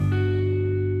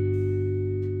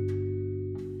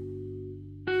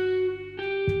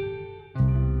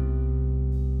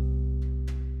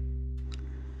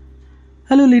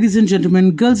Hello, ladies and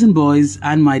gentlemen, girls and boys,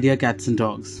 and my dear cats and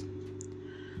dogs.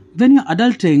 When you're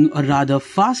adulting, or rather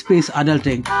fast-paced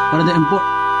adulting, one of the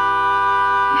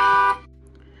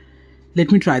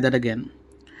Let me try that again.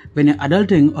 When you're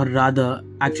adulting, or rather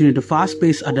actually into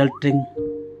fast-paced adulting...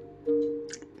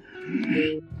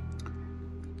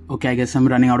 Okay, I guess I'm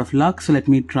running out of luck, so let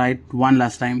me try it one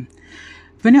last time.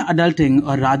 When you're adulting,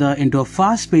 or rather into a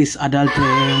fast-paced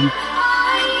adulting...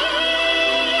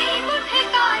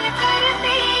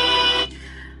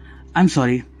 I'm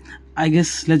sorry. I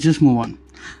guess let's just move on.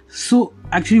 So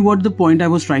actually what the point I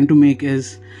was trying to make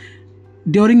is,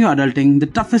 during your adulting, the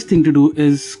toughest thing to do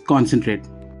is concentrate.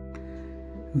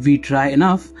 We try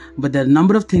enough, but the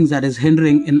number of things that is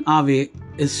hindering in our way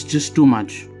is just too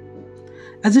much.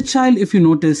 As a child, if you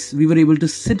notice, we were able to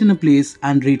sit in a place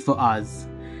and read for hours,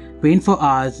 paint for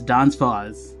hours, dance for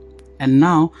hours. And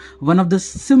now, one of the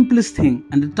simplest thing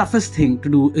and the toughest thing to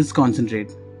do is concentrate.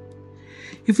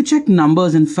 If you check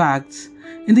numbers and facts,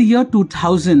 in the year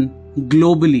 2000,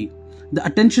 globally, the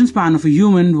attention span of a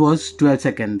human was 12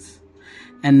 seconds.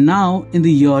 And now, in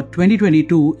the year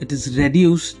 2022, it is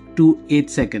reduced to 8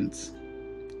 seconds.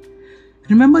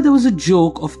 Remember, there was a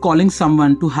joke of calling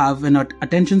someone to have an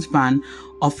attention span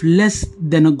of less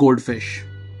than a goldfish.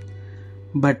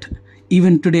 But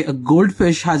even today, a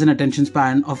goldfish has an attention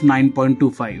span of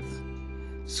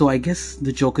 9.25. So I guess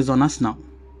the joke is on us now.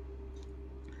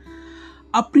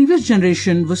 Our previous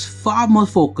generation was far more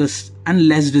focused and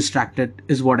less distracted,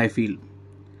 is what I feel.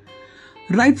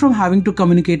 Right from having to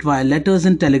communicate via letters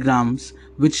and telegrams,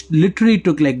 which literally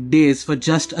took like days for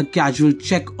just a casual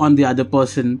check on the other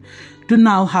person, to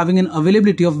now having an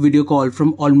availability of video call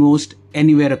from almost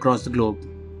anywhere across the globe.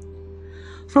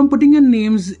 From putting your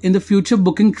names in the future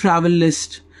booking travel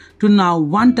list to now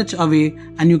one touch away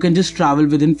and you can just travel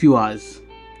within few hours.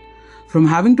 From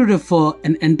having to refer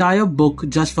an entire book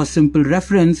just for simple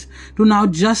reference to now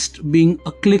just being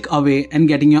a click away and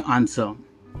getting your answer.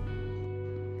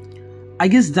 I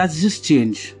guess that's just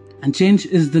change, and change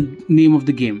is the name of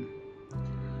the game.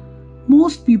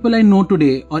 Most people I know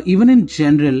today, or even in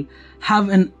general, have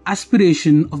an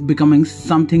aspiration of becoming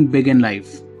something big in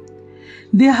life.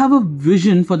 They have a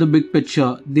vision for the big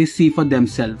picture they see for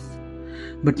themselves.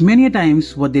 But many a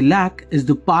times what they lack is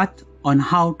the path on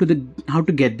how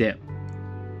to get there.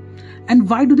 And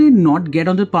why do they not get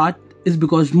on the path is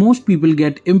because most people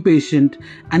get impatient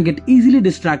and get easily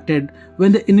distracted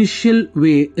when the initial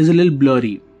way is a little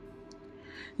blurry.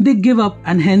 They give up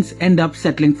and hence end up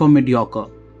settling for mediocre.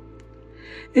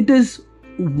 It is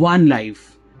one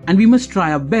life and we must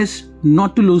try our best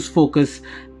not to lose focus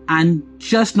and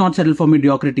just not settle for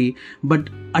mediocrity, but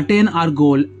attain our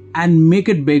goal and make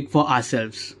it big for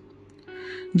ourselves.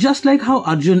 Just like how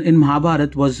Arjun in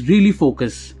Mahabharata was really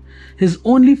focused. His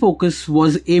only focus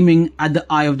was aiming at the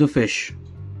eye of the fish.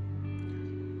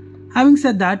 Having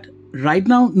said that, right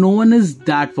now no one is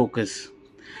that focused.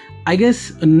 I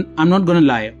guess I'm not gonna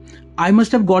lie. I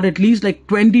must have got at least like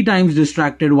 20 times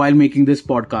distracted while making this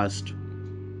podcast.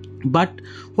 But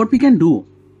what we can do?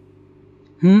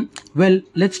 Well,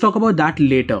 let's talk about that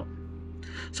later.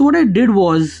 So what I did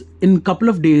was, in a couple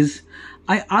of days,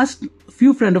 I asked a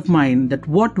few friends of mine that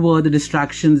what were the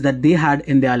distractions that they had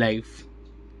in their life.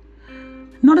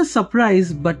 Not a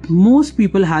surprise, but most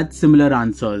people had similar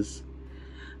answers.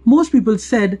 Most people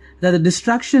said that the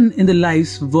distraction in their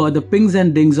lives were the pings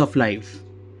and dings of life.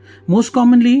 Most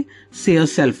commonly, say a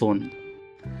cell phone.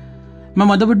 My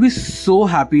mother would be so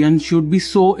happy and she would be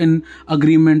so in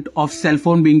agreement of cell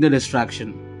phone being the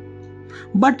distraction.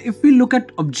 But if we look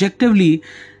at objectively,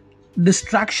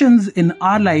 distractions in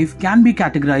our life can be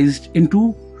categorized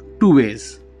into two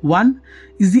ways. One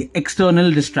is the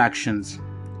external distractions.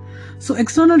 So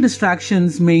external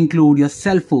distractions may include your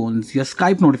cell phones, your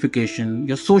Skype notification,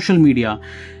 your social media,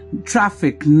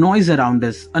 traffic, noise around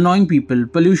us, annoying people,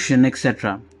 pollution,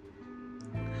 etc.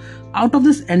 Out of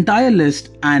this entire list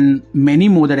and many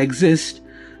more that exist,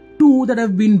 two that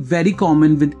have been very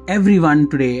common with everyone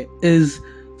today is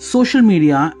social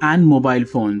media and mobile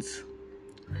phones.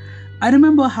 I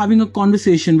remember having a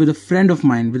conversation with a friend of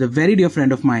mine, with a very dear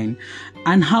friend of mine,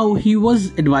 and how he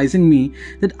was advising me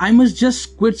that I must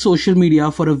just quit social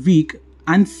media for a week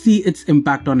and see its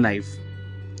impact on life.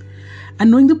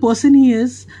 And knowing the person he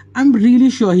is, I'm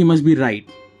really sure he must be right.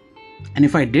 And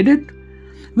if I did it,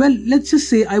 well, let's just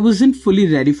say I wasn't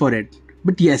fully ready for it.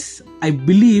 But yes, I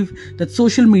believe that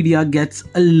social media gets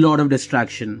a lot of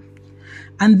distraction.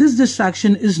 And this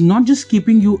distraction is not just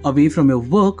keeping you away from your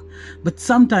work, but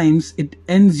sometimes it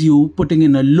ends you putting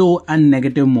in a low and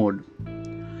negative mode.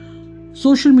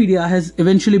 Social media has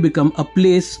eventually become a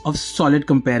place of solid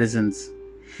comparisons.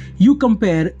 You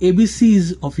compare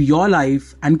ABCs of your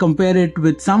life and compare it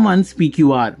with someone's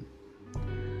PQR.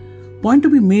 Point to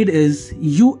be made is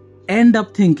you end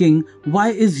up thinking, why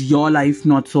is your life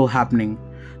not so happening,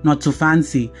 not so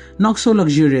fancy, not so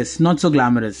luxurious, not so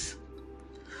glamorous?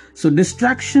 So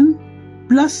distraction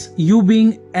plus you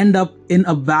being end up in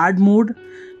a bad mood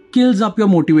kills up your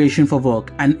motivation for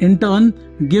work and in turn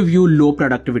give you low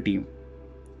productivity.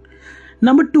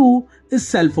 Number 2 is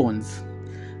cell phones.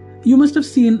 You must have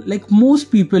seen, like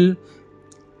most people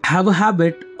have a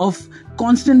habit of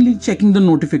constantly checking the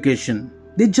notification.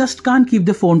 They just can't keep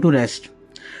the phone to rest.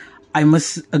 I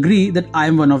must agree that I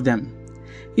am one of them.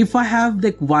 If I have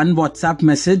like one WhatsApp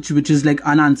message which is like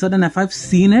unanswered and if I've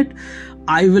seen it,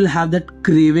 I will have that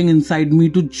craving inside me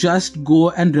to just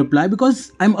go and reply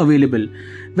because I'm available.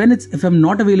 If I'm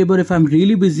not available, if I'm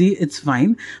really busy, it's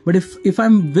fine. But if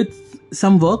I'm with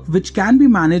some work which can be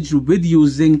managed with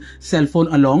using cell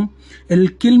phone along, it'll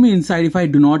kill me inside if I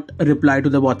do not reply to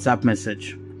the WhatsApp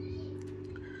message.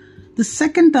 The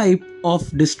second type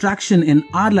of distraction in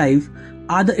our life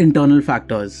are the internal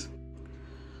factors.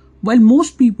 While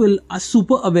most people are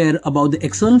super aware about the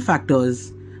external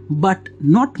factors, but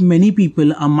not many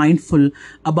people are mindful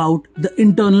about the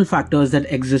internal factors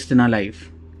that exist in our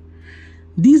life.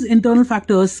 These internal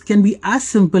factors can be as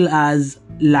simple as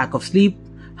lack of sleep,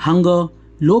 hunger,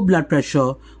 low blood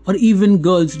pressure, or even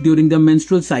girls during their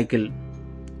menstrual cycle.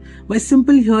 By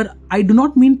simple here, I do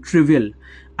not mean trivial.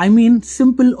 I mean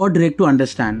simple or direct to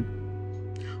understand.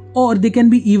 Or they can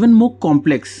be even more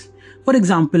complex. For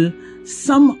example,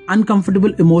 some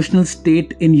uncomfortable emotional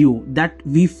state in you that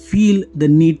we feel the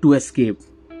need to escape.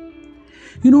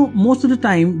 Most of the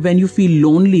time when you feel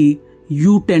lonely,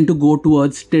 you tend to go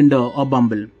towards Tinder or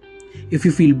Bumble. If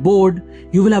you feel bored,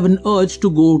 you will have an urge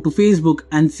to go to Facebook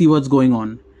and see what's going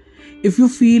on. If you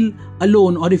feel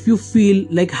alone or if you feel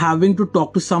like having to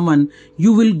talk to someone,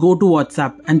 you will go to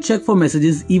WhatsApp and check for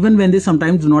messages even when they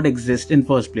sometimes do not exist in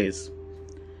first place.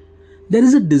 There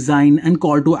is a design and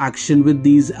call to action with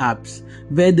these apps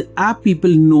where the app people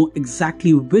know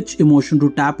exactly which emotion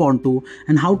to tap onto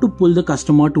and how to pull the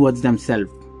customer towards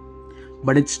themselves.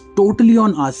 But it's totally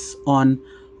on us on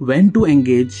when to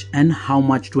engage and how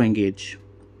much to engage.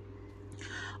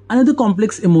 Another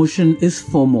complex emotion is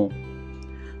FOMO,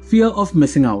 fear of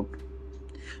missing out.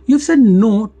 You've said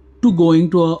no to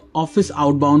going to an office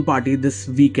outbound party this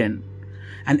weekend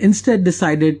and instead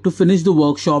decided to finish the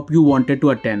workshop you wanted to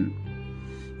attend.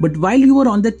 But while you were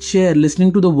on the chair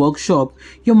listening to the workshop,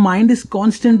 your mind is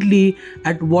constantly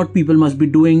at what people must be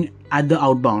doing at the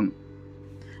outbound.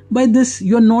 By this,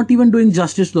 you're not even doing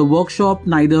justice to the workshop,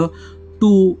 neither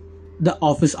to the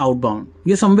office outbound.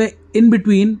 You're somewhere in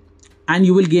between and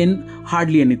you will gain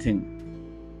hardly anything.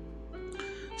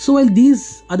 So while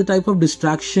these are the type of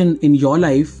distraction in your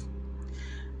life,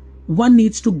 one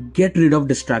needs to get rid of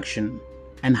distraction.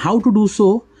 And how to do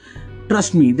so?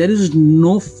 Trust me, there is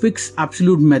no fixed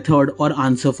absolute method or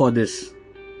answer for this.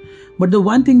 But the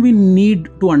one thing we need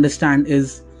to understand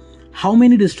is how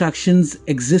many distractions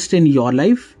exist in your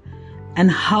life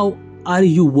and how are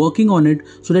you working on it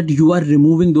so that you are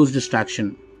removing those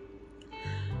distractions.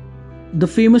 The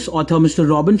famous author Mr.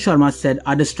 Robin Sharma said,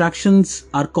 our distractions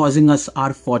are causing us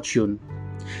our fortune.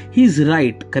 He's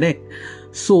right, correct?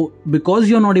 So because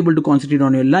you're not able to concentrate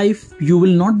on your life, you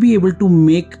will not be able to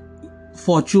make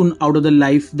fortune out of the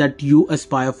life that you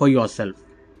aspire for yourself.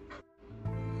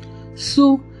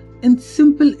 So in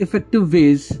simple, effective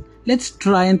ways, let's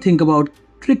try and think about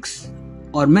tricks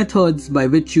or methods by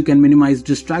which you can minimize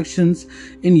distractions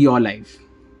in your life.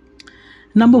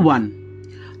 Number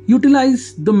 1,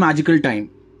 utilize the magical time.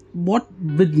 What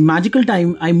with magical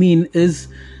time I mean is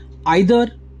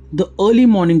either the early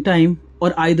morning time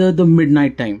or either the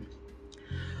midnight time.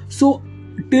 So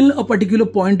till a particular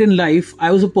point in life,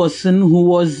 I was a person who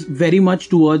was very much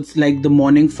towards like the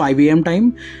morning 5 a.m.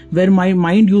 time, where my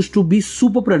mind used to be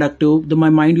super productive, my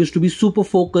mind used to be super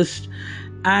focused,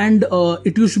 and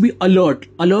it used to be alert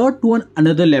to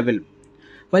another level.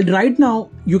 While right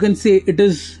now you can say it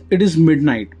is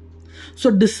midnight. So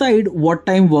decide what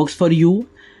time works for you,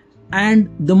 and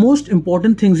the most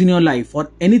important things in your life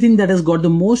or anything that has got the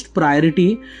most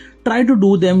priority, try to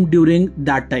do them during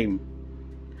that time.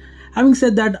 Having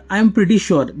said that, I am pretty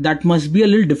sure that must be a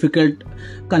little difficult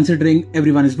considering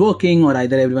everyone is working or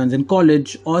either everyone's in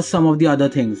college or some of the other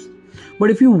things. But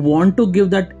if you want to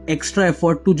give that extra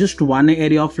effort to just one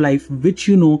area of life which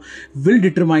you know will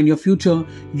determine your future,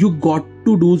 you got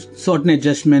to do certain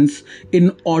adjustments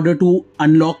in order to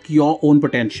unlock your own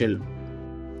potential.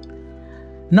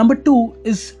 Number 2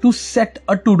 is to set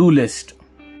a to-do list.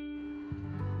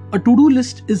 A to-do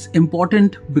list is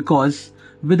important because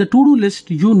With a to-do list,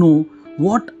 you know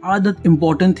what are the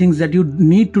important things that you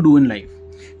need to do in life.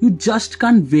 You just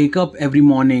can't wake up every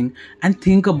morning and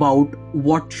think about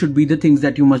what should be the things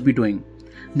that you must be doing.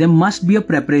 There must be a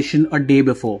preparation a day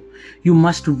before. You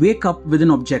must wake up with an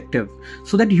objective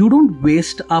so that you don't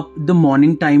waste up the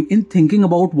morning time in thinking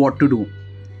about what to do.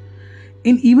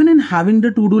 Even in having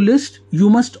the to-do list, you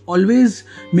must always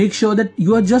make sure that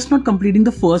you are just not completing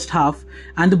the first half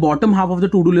and the bottom half of the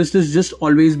to-do list is just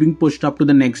always being pushed up to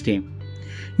the next day.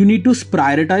 You need to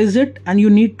prioritize it and you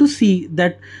need to see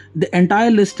that the entire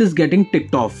list is getting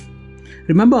ticked off.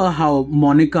 Remember how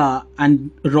Monica and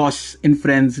Ross in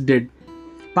Friends did?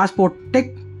 Passport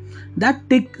tick. That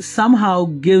tick somehow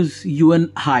gives you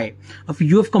an high of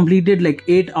you have completed like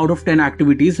 8 out of 10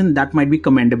 activities, and that might be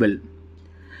commendable.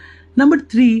 Number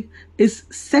 3 is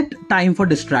set time for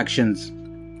distractions.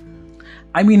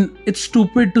 I mean, it's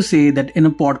stupid to say that in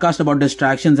a podcast about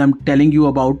distractions, I'm telling you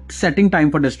about setting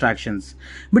time for distractions.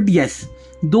 But yes,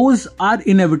 those are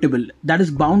inevitable. That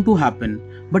is bound to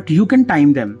happen. But you can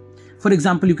time them. For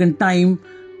example, you can time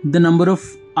the number of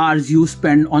hours you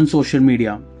spend on social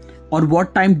media, or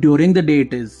what time during the day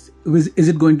it is. Is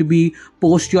it going to be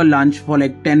post your lunch for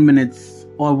like 10 minutes,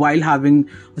 or while having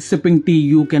a sipping tea,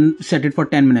 you can set it for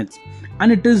 10 minutes.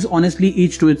 And it is honestly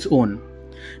each to its own.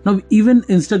 Now, even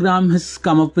Instagram has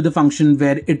come up with a function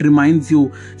where it reminds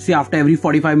you, say after every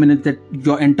 45 minutes, that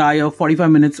your entire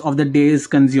 45 minutes of the day is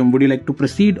consumed. Would you like to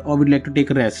proceed or would you like to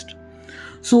take a rest?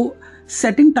 So,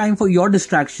 setting time for your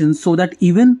distractions so that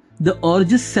even the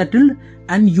urge is settled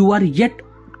and you are yet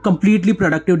completely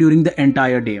productive during the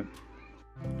entire day.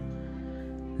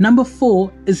 Number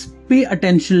 4 is pay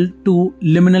attention to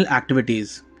liminal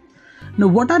activities. Now,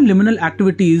 what are liminal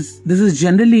activities? This is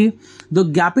generally the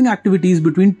gapping activities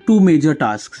between two major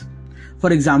tasks.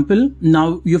 For example,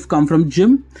 now you've come from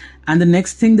gym and the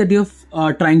next thing that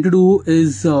you're trying to do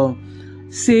is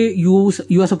say you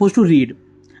are supposed to read.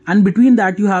 And between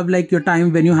that, you have like your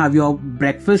time when you have your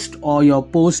breakfast or your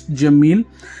post gym meal.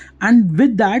 And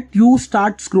with that, you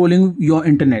start scrolling your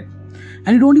internet.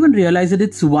 And you don't even realize that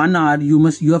it's 1 hour.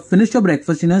 You have finished your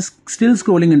breakfast and are still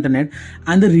scrolling internet,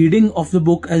 and the reading of the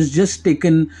book has just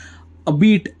taken a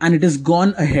beat and it has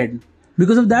gone ahead.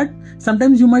 Because of that,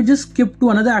 sometimes you might just skip to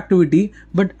another activity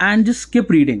and just skip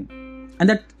reading.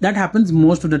 And that happens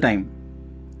most of the time.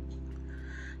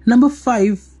 Number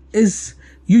 5 is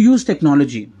you use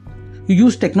technology. You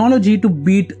use technology to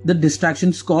beat the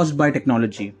distractions caused by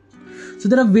technology. So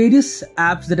there are various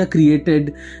apps that are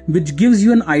created which gives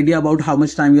you an idea about how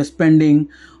much time you're spending.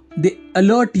 They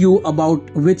alert you about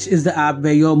which is the app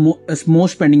where you're more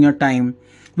spending your time,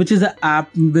 which is the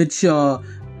app which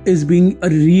is being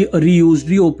reused,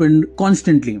 reopened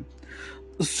constantly.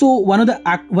 So one of the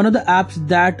apps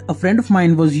that a friend of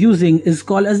mine was using is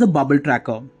called as the Bubble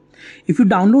Tracker. If you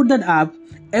download that app,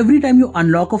 every time you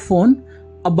unlock a phone,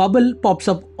 a bubble pops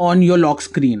up on your lock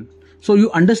screen. So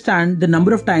you understand the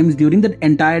number of times during that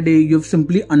entire day you've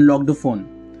simply unlocked the phone.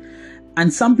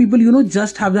 And some people,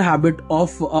 just have the habit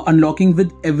of unlocking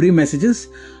with every messages,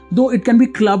 though it can be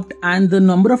clubbed and the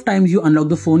number of times you unlock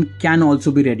the phone can also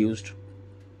be reduced.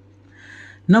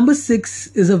 Number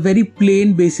 6 is a very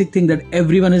plain basic thing that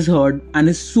everyone has heard and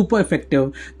is super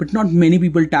effective, but not many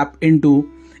people tap into,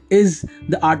 is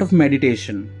the art of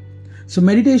meditation. So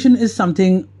meditation is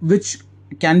something which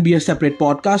can be a separate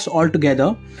podcast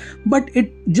altogether, but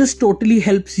it just totally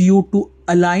helps you to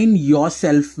align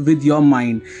yourself with your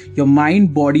mind. Your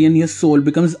mind, body and your soul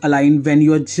becomes aligned when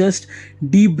you are just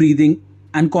deep breathing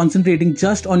and concentrating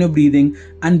just on your breathing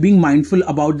and being mindful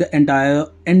about the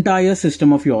entire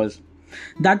system of yours.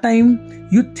 That time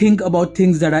you think about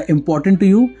things that are important to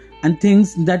you and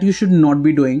things that you should not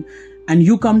be doing, and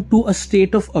you come to a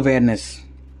state of awareness.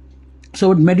 So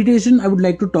with meditation, I would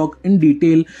like to talk in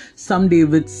detail someday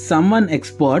with someone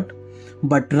expert.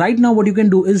 But right now what you can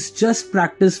do is just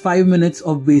practice 5 minutes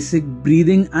of basic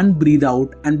breathing and breathe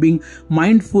out and being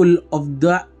mindful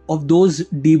of those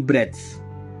deep breaths.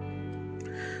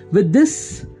 With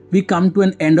this, we come to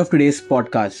an end of today's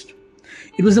podcast.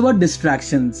 It was about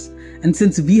distractions. And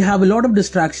since we have a lot of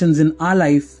distractions in our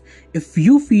life, if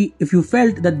you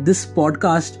felt that this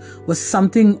podcast was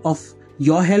something of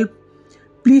your help,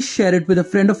 please share it with a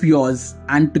friend of yours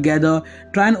and together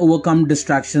try and overcome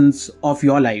distractions of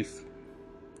your life.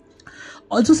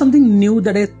 Also, something new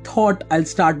that I thought I'll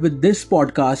start with this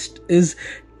podcast is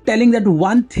telling that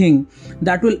one thing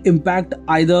that will impact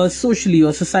either socially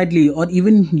or societally or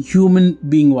even human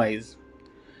being wise.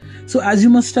 So as you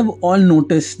must have all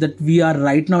noticed that we are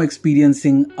right now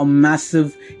experiencing a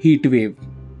massive heat wave.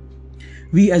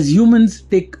 We as humans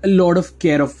take a lot of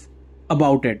care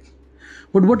about it.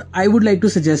 But what I would like to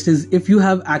suggest is, if you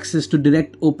have access to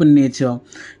direct open nature,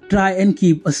 try and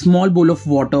keep a small bowl of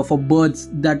water for birds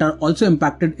that are also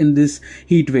impacted in this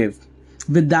heat wave.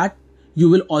 With that, you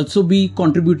will also be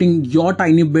contributing your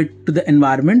tiny bit to the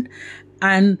environment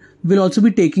and will also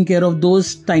be taking care of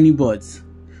those tiny birds.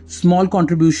 Small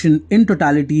contribution in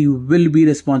totality will be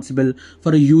responsible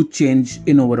for a huge change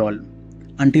in overall.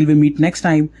 Until we meet next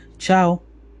time, ciao.